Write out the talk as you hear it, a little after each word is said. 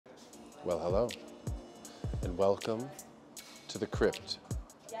Well, hello, and welcome to the crypt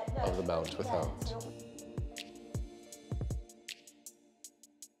of the Mount Without.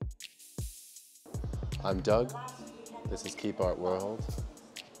 I'm Doug, this is Keep Art World,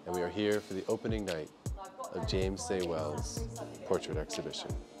 and we are here for the opening night of James Saywell's portrait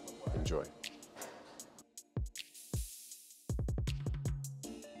exhibition. Enjoy.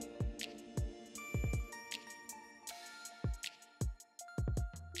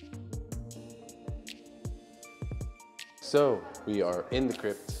 So, we are in the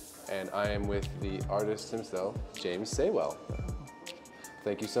crypt, and I am with the artist himself, James Saywell.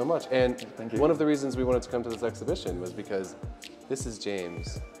 Thank you so much. And one of the reasons we wanted to come to this exhibition was because this is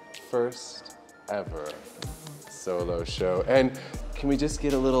James' first ever solo show. And can we just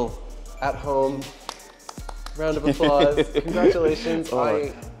get a little at-home round of applause? Congratulations.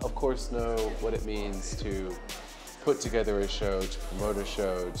 I, of course, know what it means to put together a show, to promote a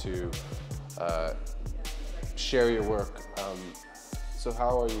show, to share your work. So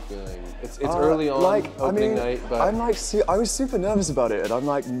how are you feeling? It's early on, opening night, but... I was super nervous about it, and I'm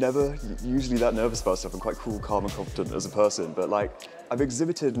like never usually that nervous about stuff. I'm quite cool, calm, and confident as a person, but like I've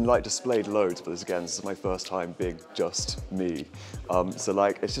exhibited and like displayed loads, but this is my first time being just me. So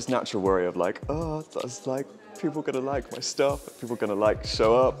like it's just natural worry of like, oh, that's like people gonna like my stuff, people gonna like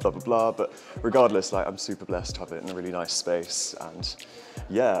show up, blah blah blah. But regardless, like I'm super blessed to have it in a really nice space, and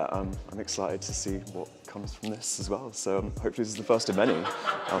yeah, I'm excited to see what comes from this as well. So hopefully this is the first of many.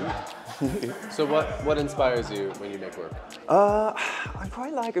 So what inspires you when you make work? I'm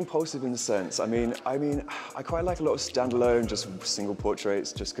quite like impulsive in the sense. I mean, I quite like a lot of standalone, just single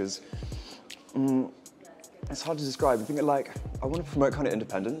portraits, just because it's hard to describe. I think like I want to promote kind of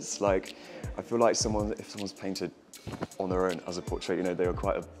independence. Like I feel like if someone's painted on their own as a portrait, you know, they are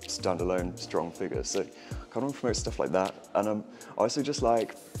quite a standalone, strong figure. So I kind of want to promote stuff like that. And I also just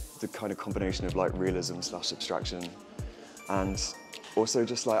like the kind of combination of like realism / abstraction, and also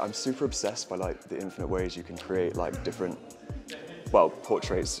just like I'm super obsessed by like the infinite ways you can create like different, well,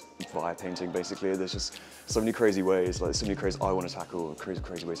 portraits via painting. Basically, there's just so many crazy ways, like so many crazy I want to tackle,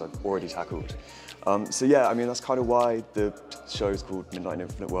 crazy ways I've already tackled. So yeah, I mean that's kind of why the show is called Midnight in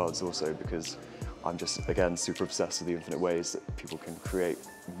Infinite Worlds, also because I'm just again super obsessed with the infinite ways that people can create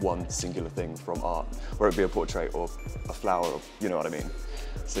one singular thing from art, whether it be a portrait or a flower, or, you know what I mean.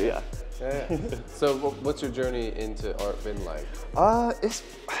 So yeah. Yeah. So what's your journey into art been like?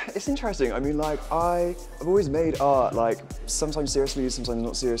 It's interesting. I mean, like I've always made art, like sometimes seriously, sometimes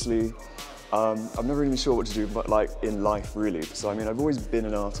not seriously. I'm never really sure what to do, but like in life really. So I mean, I've always been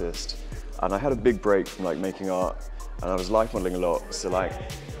an artist, and I had a big break from like making art, and I was life modeling a lot. So like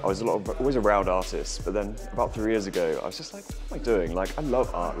I was always around artists, but then about 3 years ago, I was just like, what am I doing? Like I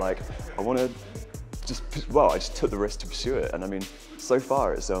love art. Like I want to I just took the risk to pursue it, and I mean, so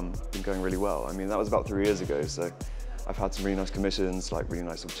far it's been going really well. I mean, that was about 3 years ago, so I've had some really nice commissions, like really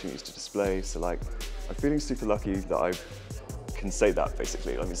nice opportunities to display. So like, I'm feeling super lucky that I can say that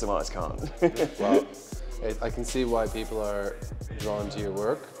basically. I mean, some artists can't. Well, I can see why people are drawn to your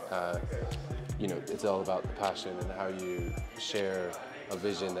work. You know, it's all about the passion and how you share a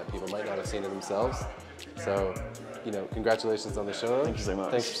vision that people might not have seen in themselves. So, you know, congratulations on the show. Thank you so much.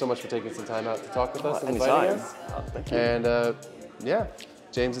 Thanks so much for taking some time out to talk with us and anytime. inviting us. Thank you. And yeah,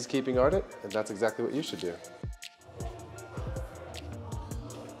 James is keeping art it, and that's exactly what you should do.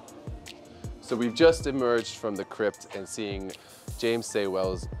 So we've just emerged from the crypt and seeing James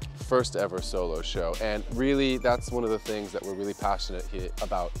Saywell's first ever solo show, and really that's one of the things that we're really passionate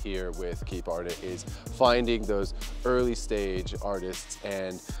about here with Keep Art It, is finding those early stage artists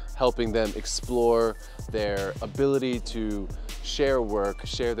and helping them explore their ability to share work,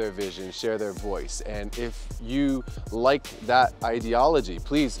 share their vision, share their voice. And if you like that ideology,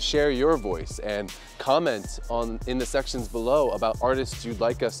 please share your voice and comment in the sections below about artists you'd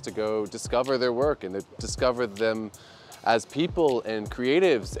like us to go discover their work and to discover them as people and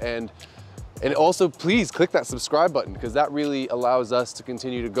creatives. And also please click that subscribe button, because that really allows us to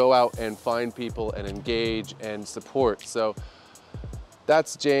continue to go out and find people and engage and support. So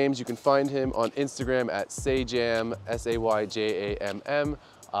that's James. You can find him on Instagram at Sayjam, S-A-Y-J-A-M-M.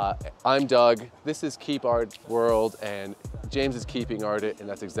 I'm Doug. This is Keep Art World, and James is keeping art it, and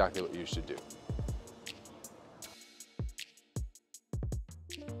that's exactly what you should do.